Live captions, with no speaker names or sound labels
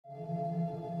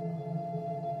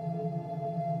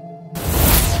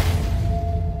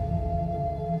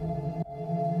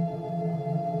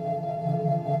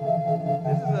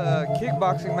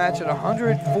kickboxing match at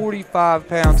 145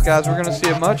 pounds, guys. We're going to see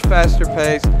a much faster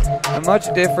pace, a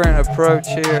much different approach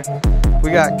here.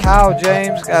 We got Kyle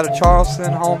James, got a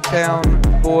Charleston hometown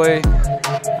boy.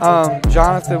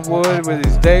 Jonathan Wood with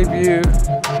his debut.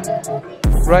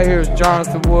 Right here is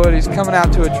Jonathan Wood. He's coming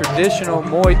out to a traditional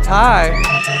Muay Thai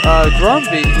drum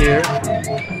beat here.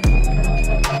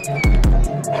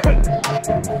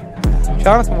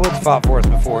 Jonathan Wood's fought for us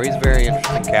before. He's a very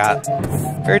interesting cat.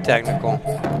 Very technical.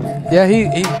 Yeah,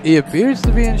 he appears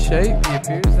to be in shape. He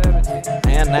appears to have a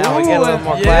team. And now we get a little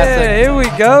more classic. Yeah, here we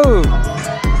go.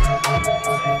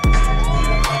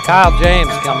 Kyle James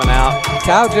coming out.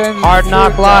 Kyle James is Hard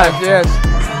Knock Live. Yes.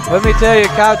 Let me tell you,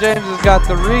 Kyle James has got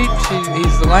the reach.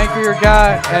 He's the lankier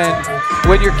guy. And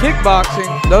when you're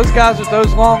kickboxing, those guys with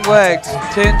those long legs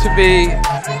tend to be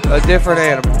a different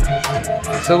animal.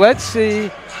 So let's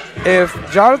see if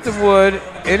Jonathan Wood,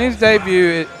 in his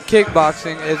debut at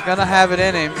kickboxing, is going to have it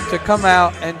in him to come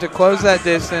out and to close that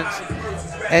distance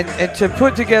and to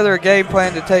put together a game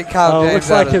plan to take Kyle James looks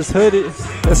like his hoodie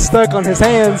is stuck on his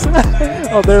hands.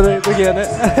 Oh, they're getting it.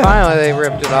 Finally, they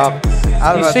ripped it off.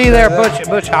 You see there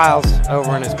Butch Hiles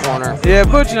over in his corner. Yeah,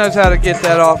 Butch knows how to get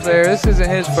that off there. This isn't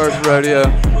his first rodeo.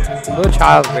 Butch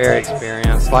Hiles is very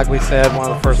experienced. Like we said,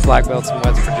 one of the first black belts in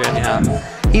West Virginia.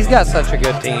 He's got such a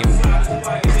good team.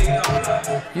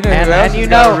 You know who else has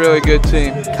got a really good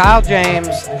team? Kyle James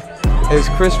is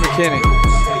Chris McKinney.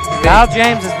 Kyle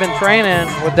James has been training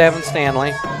with Devin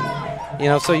Stanley. You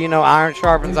know, so you know iron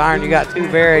sharpens iron. You got two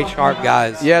very sharp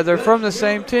guys. Yeah, they're from the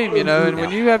same team, you know, and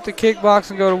when you have to kickbox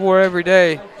and go to war every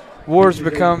day, wars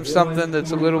become something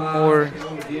that's a little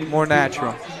more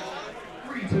natural.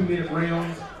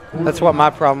 That's what my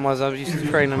problem was. I was used to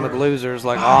training with losers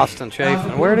like Austin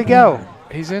Chafin. Where'd he go?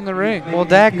 He's in the ring. Well,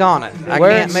 daggone it.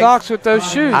 Wearing socks with those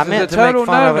shoes. I meant to make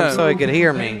fun of him so he could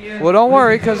hear me. Well, don't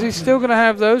worry, because he's still going to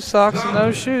have those socks and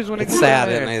those shoes when he gets sad,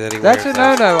 there. isn't he, that he That's a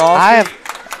wears no-no, Austin.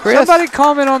 Chris, somebody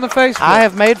comment on the Facebook. I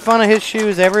have made fun of his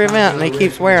shoes every event, and he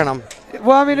keeps wearing them.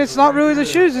 Well, I mean, it's not really the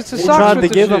shoes. It's the socks tried with to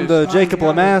the give shoes. him the Jacob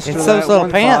Lamaster. It's those little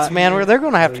pants, man. They're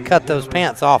going to have to cut those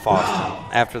pants off,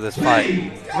 Austin, after this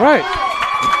fight. Right.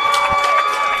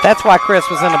 That's why Chris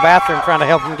was in the bathroom trying to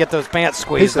help him get those pants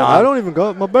squeezed he said, on. I don't even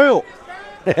got my belt.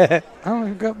 I don't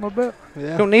even got my belt.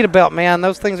 Yeah. You don't need a belt, man.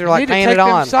 Those things are like painted on.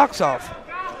 You need to take on. them socks off.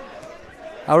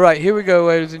 All right, here we go,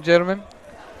 ladies and gentlemen.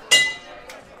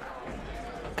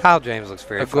 Kyle James looks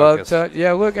very focused. Glove touch.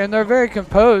 Yeah, look, and they're very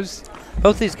composed.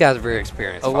 Both these guys are very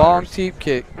experienced. Long teep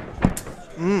kick.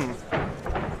 Coming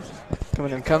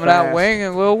out wing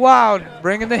and a little wild,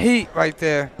 bringing the heat right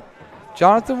there.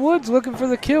 Jonathan Wood's looking for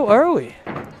the kill early.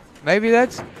 Maybe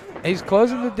he's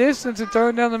closing the distance and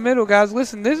throwing down the middle. Guys,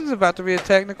 listen, this is about to be a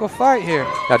technical fight here.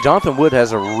 Now, Jonathan Wood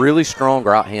has a really strong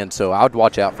right hand, so I would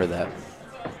watch out for that.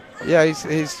 Yeah,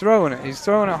 he's throwing it. He's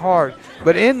throwing it hard.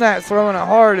 But in that throwing it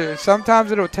hard,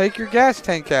 sometimes it'll take your gas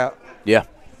tank out. Yeah.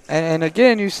 And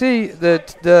again, you see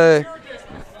the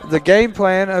game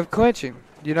plan of clinching.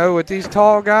 You know, with these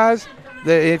tall guys,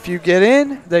 if you get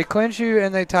in, they clinch you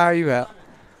and they tire you out.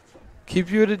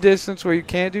 Keep you at a distance where you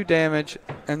can't do damage,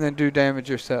 and then do damage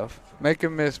yourself. Make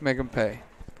them miss, make them pay.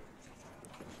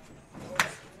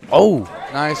 Oh,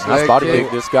 nice body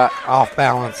kick. This got off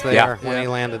balance there when he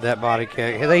landed that body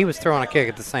kick. He was throwing a kick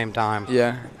at the same time.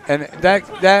 Yeah, and that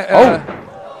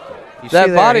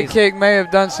body kick may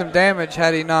have done some damage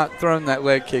had he not thrown that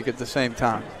leg kick at the same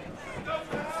time.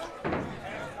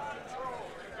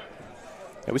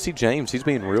 Yeah, we see James. He's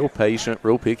being real patient,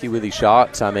 real picky with his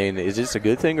shots. I mean, is this a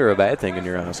good thing or a bad thing in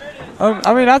your eyes?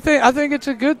 I mean, I think it's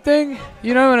a good thing.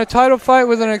 You know, in a title fight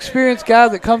with an experienced guy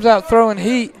that comes out throwing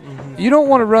heat, you don't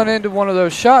want to run into one of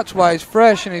those shots while he's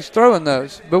fresh and he's throwing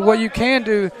those. But what you can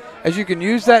do is you can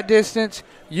use that distance,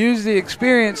 use the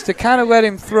experience to kind of let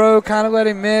him throw, kind of let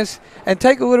him miss, and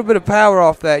take a little bit of power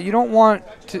off that. You don't want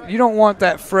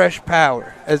that fresh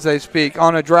power, as they speak,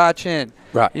 on a dry chin.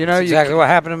 Right. You know, that's exactly what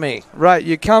happened to me. Right.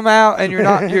 You come out and you're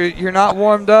not you're not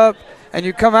warmed up, and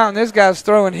you come out and this guy's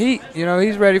throwing heat. You know,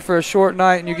 he's ready for a short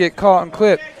night, and you get caught and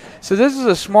clipped. So this is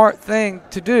a smart thing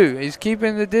to do. He's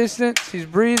keeping the distance. He's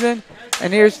breathing,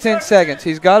 and here's 10 seconds.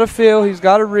 He's got to feel. He's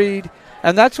got to read.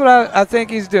 And that's what I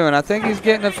think he's doing. I think he's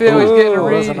getting a feel. He's getting a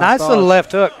read. Nice little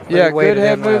left hook. Yeah, good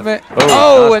head movement.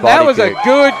 Oh, and that was a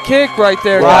good kick right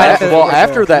there. Right. Well,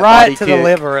 after that right body to kick, the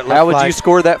liver, it looked how would like. you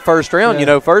score that first round? Yeah. You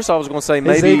know, first I was going to say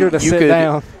maybe you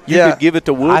could give it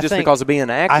to Wood just because of being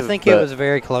active. I think it was a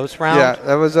very close round.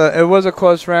 Yeah, it was a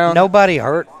close round. Nobody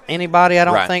hurt anybody. I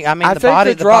don't Right. think. I mean, I the think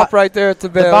body, the drop right there at the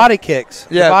bell. the body kicks.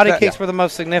 Yeah, the body that- kicks were the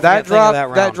most significant That thing of that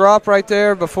round. that drop right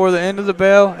there before the end of the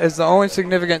bell is the only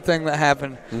significant thing that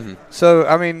happened. Mm-hmm. So,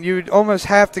 I mean, you'd almost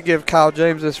have to give Kyle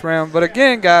James this round. But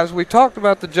again, guys, we talked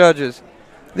about the judges.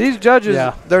 These judges,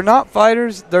 they're not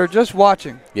fighters. They're just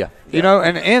watching. Yeah. You know,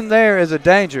 and in there is a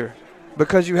danger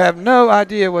because you have no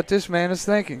idea what this man is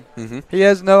thinking. Mm-hmm. He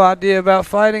has no idea about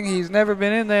fighting. He's never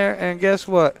been in there, and guess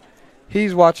what?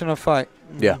 He's watching a fight.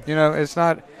 Yeah. You know, it's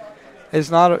not They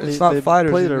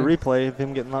fighters. played a replay of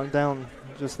him getting knocked down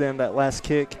just then, that last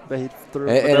kick that he threw.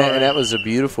 And that was a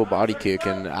beautiful body kick,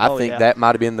 and I think that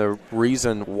might have been the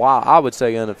reason why I would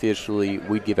say unofficially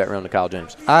we'd give that round to Kyle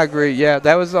James. I agree, yeah.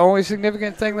 That was the only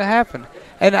significant thing that happened.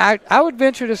 And I would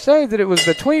venture to say that it was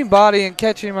between body and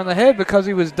catching him on the head because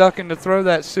he was ducking to throw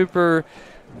that super,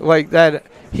 like that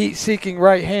heat-seeking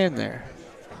right hand there.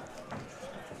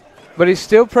 But he's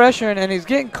still pressuring, and he's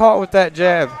getting caught with that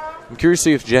jab. I'm curious to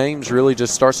see if James really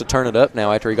just starts to turn it up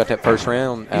now after he got that first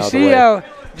round out of the way. You see how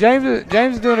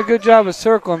James is doing a good job of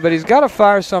circling, but he's got to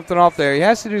fire something off there. He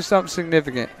has to do something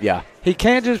significant. Yeah. He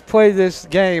can't just play this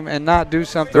game and not do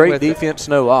something Great with defense,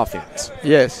 no offense.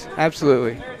 Yes,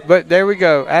 absolutely. But there we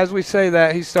go. As we say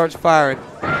that, he starts firing.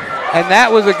 And that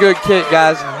was a good kick,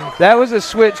 guys. That was a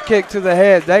switch kick to the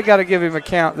head. They got to give him a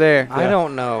count there. I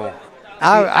don't know.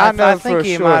 I think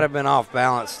he sure. might have been off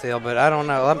balance still, but I don't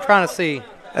know. I'm trying to see.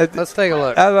 Let's take a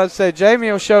look. I was about to say, Jamie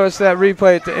will show us that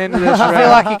replay at the end of this round. I feel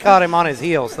like he caught him on his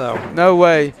heels, though. No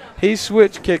way. He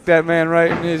switch kicked that man right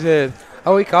in his head.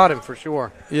 Oh, he caught him for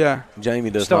sure. Yeah. Jamie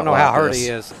does Just don't know not how like hurt us he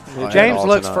is. at James all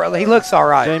looks tonight. he looks all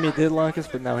right. Jamie did like us,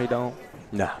 but now he don't.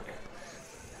 No.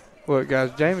 Look,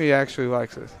 guys, Jamie actually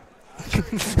likes us.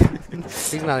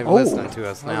 He's not even listening to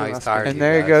us now. He's tired. And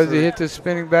there he goes. He hit the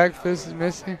spinning back fist. Is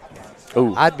missing.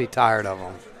 Oh. I'd be tired of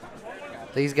him.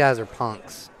 These guys are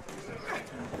punks.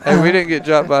 Hey, we didn't get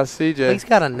dropped by CJ. He's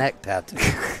got a neck tattoo.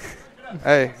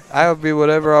 Hey, I'll be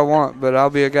whatever I want, but I'll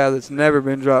be a guy that's never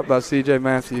been dropped by CJ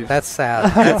Matthews. That's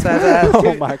sad. That's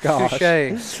Oh, my gosh. Touche.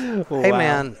 Hey, Wow.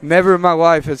 man. Never in my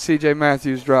life has CJ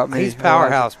Matthews dropped me. He's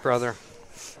powerhouse, brother.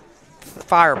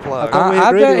 Fire plug. I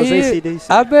agreed bet it was he is,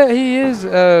 AC/DC. I bet he is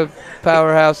a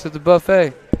powerhouse at the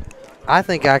buffet. I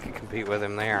think I could compete with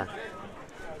him there.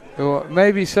 Well,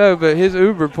 maybe so, but his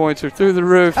Uber points are through the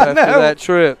roof I after know. that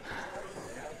trip.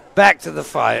 Back to the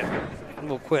fight.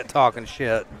 We'll quit talking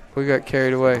shit. We got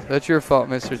carried away. That's your fault,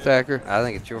 Mr. Thacker. I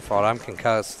think it's your fault. I'm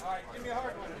concussed.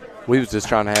 We was just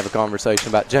trying to have a conversation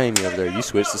about Jamie over there. You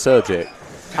switched the subject.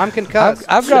 I'm concussed.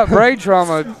 I've got brain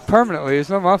trauma permanently. It's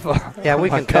not my fault. Yeah, we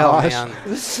can tell, man.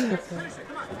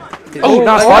 Oh,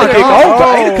 nice body kick. Oh,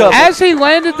 got a couple. As he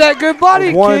landed that good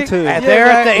body 1-2. kick. And there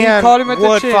at the he end, caught him at the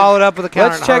Wood chin. followed up with a counter.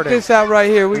 Let's and check hurt him. this out right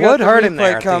here. We got Wood the hurt him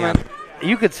there replay at the coming. end.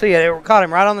 You could see it. It caught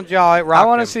him right on the jaw. It rocked I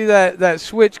want to him. see that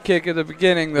switch kick at the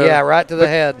beginning, though. Yeah, right to the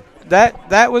head.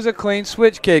 That was a clean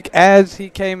switch kick as he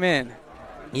came in.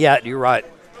 Yeah, you're right.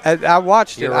 I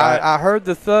watched it. You're right. I heard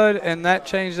the thud, and that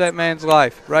changed that man's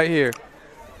life right here.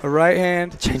 A right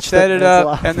hand, Changed set that it man's up,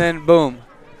 life. and then boom.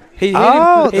 He hit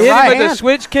Oh, him, the he hit him right with the hand.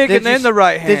 switch kick Did and then you- the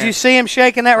right hand. Did you see him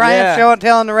shaking that right Yeah. hand,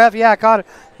 telling the ref, yeah, I caught it?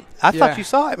 I Yeah. thought you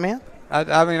saw it, man.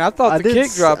 I mean, I thought I the did kick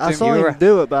s- dropped I him. saw You him were-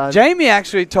 do it, but Jamie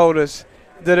actually told us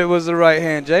that it was the right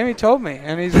hand. Jamie told me,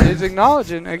 and he's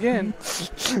acknowledging again.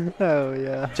 oh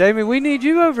yeah. Jamie, we need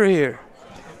you over here.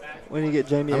 When you get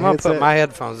Jamie, I'm a going to headset. put my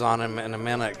headphones on him in a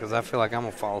minute because I feel like I'm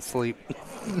going to fall asleep.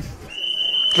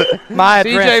 my,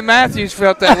 CJ Matthews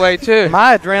felt that way too.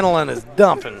 my adrenaline is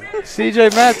dumping.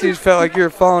 CJ Matthews felt like you were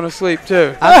falling asleep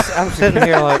too. I'm sitting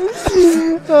here like,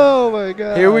 Oh my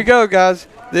god. Here we go, guys.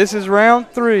 This is round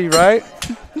 3, right?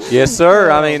 Yes, sir.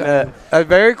 I mean, A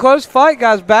very close fight,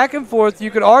 guys, back and forth.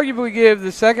 You could arguably give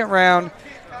the second round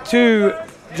to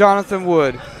Jonathan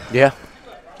Wood. yeah.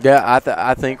 Yeah,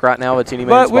 I think right now it's any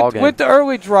But man's ball game. with the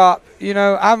early drop, you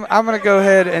know, I'm going to go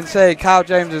ahead and say Kyle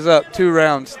James is up 2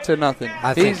 rounds to nothing.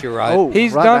 I think you're right. Oh,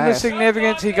 He's right done the back.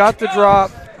 significance. He got the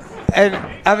drop. And,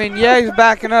 I mean, yeah, he's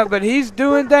backing up, but he's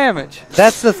doing damage.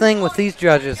 That's the thing with these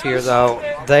judges here, though.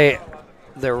 They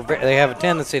have a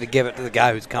tendency to give it to the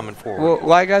guy who's coming forward. Well,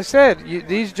 like I said,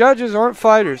 these judges aren't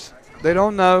fighters. They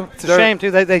don't know. It's a shame,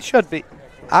 too. They should be.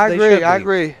 I They agree. should I be.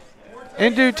 agree.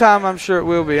 In due time, I'm sure it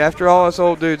will be. After all us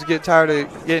old dudes get tired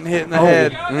of getting hit in the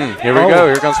head. Here we go.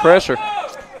 Here comes pressure.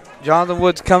 Jonathan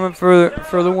Wood's coming for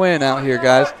the win out here,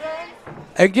 guys.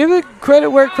 And give it credit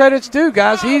where credit's due,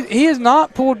 guys. He has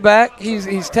not pulled back.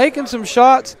 He's taken some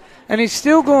shots, and he's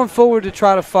still going forward to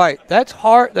try to fight. That's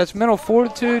heart. That's mental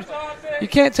fortitude. You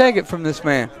can't take it from this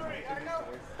man.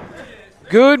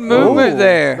 Good movement Ooh,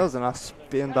 there. That was a nice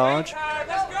spin dodge.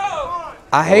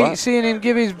 I hate seeing him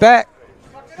give his back.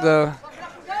 though.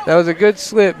 That was a good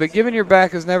slip, but giving your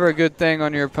back is never a good thing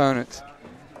on your opponents.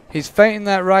 He's feinting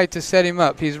that right to set him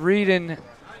up. He's reading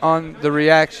on the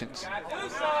reactions.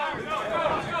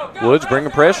 Woods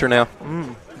bringing pressure now.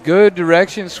 Good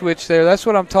direction switch there. That's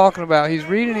what I'm talking about. He's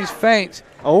reading his feints,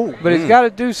 but he's got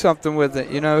to do something with it.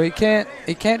 You know, he can't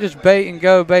just bait and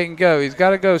go. He's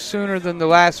got to go sooner than the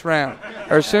last round,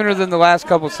 or sooner than the last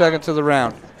couple seconds of the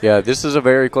round. Yeah, this is a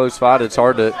very close fight. It's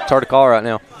hard to call right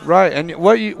now. Right, and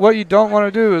what you don't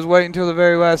want to do is wait until the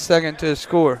very last second to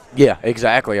score. Yeah,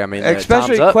 exactly. I mean,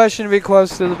 especially question to be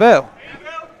close to the bell.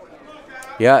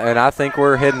 Yeah, and I think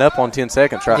we're heading up on 10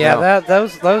 seconds now. Yeah,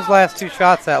 those last 2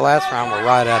 shots that last round were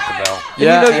right at the bell.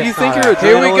 Yeah, you think your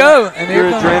here we go, and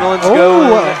your adrenaline's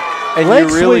going, and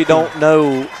you really don't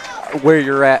know where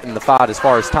you're at in the fight as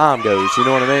far as time goes. You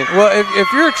know what I mean? Well,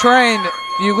 if you're trained,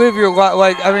 you live your life.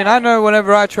 Like, I mean, I know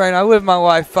whenever I train, I live my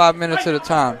life 5 minutes at a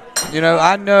time. You know,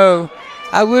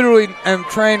 I literally am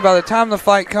trained. By the time the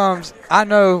fight comes, I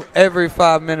know every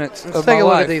 5 minutes of my life. Let's take a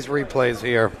look at these replays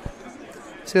here.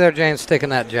 See there, James sticking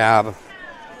that jab,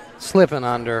 slipping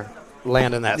under,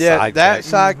 landing that side kick. Yeah, that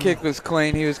side kick was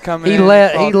clean. He was coming in. He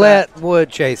let Wood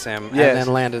chase him and then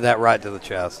landed that right to the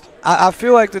chest. I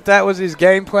feel like that was his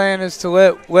game plan, is to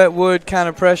let Wood kind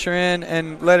of pressure in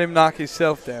and let him knock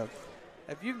himself down.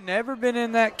 If you've never been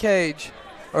in that cage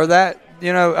or that,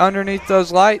 you know, underneath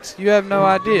those lights, you have no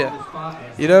idea.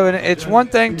 You know, and it's one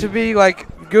thing to be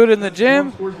like good in the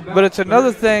gym, but it's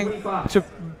another thing to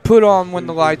put on when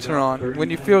the lights are on, when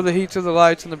you feel the heat of the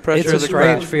lights and the pressure of the crowd. It's a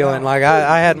strange feeling. Like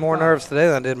I had more nerves today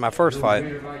than I did in my first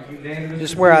fight.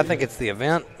 Just where I think it's the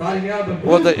event.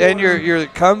 Well, and your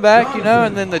comeback, you know,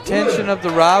 and then the tension of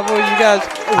the rival. You guys,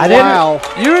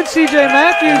 you and CJ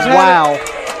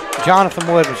Matthews.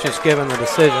 Jonathan Wood was just given the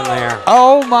decision there.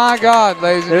 Oh my God,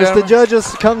 ladies and gentlemen! The judges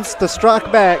comes to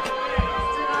strike back.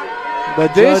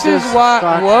 This is why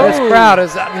this crowd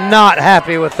is not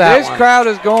happy with that. This crowd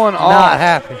is going off. Not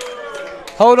happy.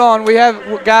 Hold on, we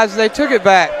have guys. They took it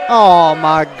back. Oh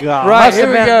my God! Right, here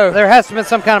we go. There has to have been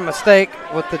some kind of mistake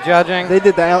with the judging. They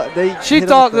did that. She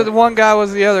thought that the one guy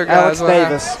was the other guy. Alex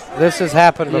Davis. This has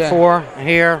happened before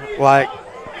here. Like,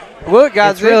 look,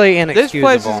 guys, it's really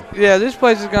inexcusable. This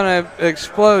place is going to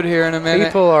explode here in a minute.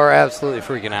 People are absolutely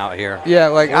freaking out here. Yeah,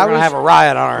 like we're going to have a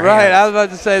riot on our hands. Right, I was about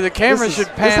to say the camera should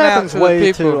pan out to the people. This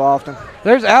happens way too often.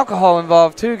 There's alcohol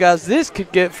involved too, guys. This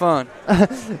could get fun.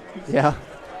 Yeah.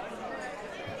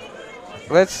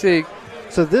 Let's see.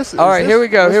 So this. All right, here we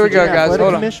go. Here we go, guys.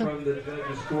 Hold on.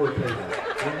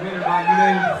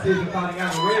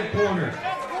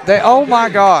 Oh my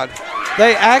God.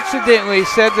 They accidentally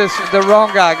said the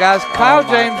wrong guy, guys. Kyle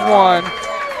James won.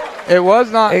 It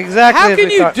was not exactly. How can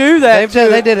you do that?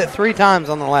 They did it 3 times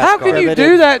on the last card. How can you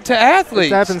do that to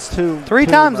athletes? It happens to 3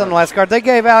 times on the last card. They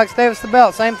gave Alex Davis the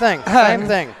belt. Same thing. Same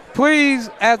thing. Please,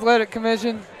 athletic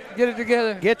commission, get it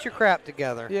together. Get your crap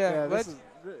together. Yeah.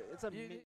 It's a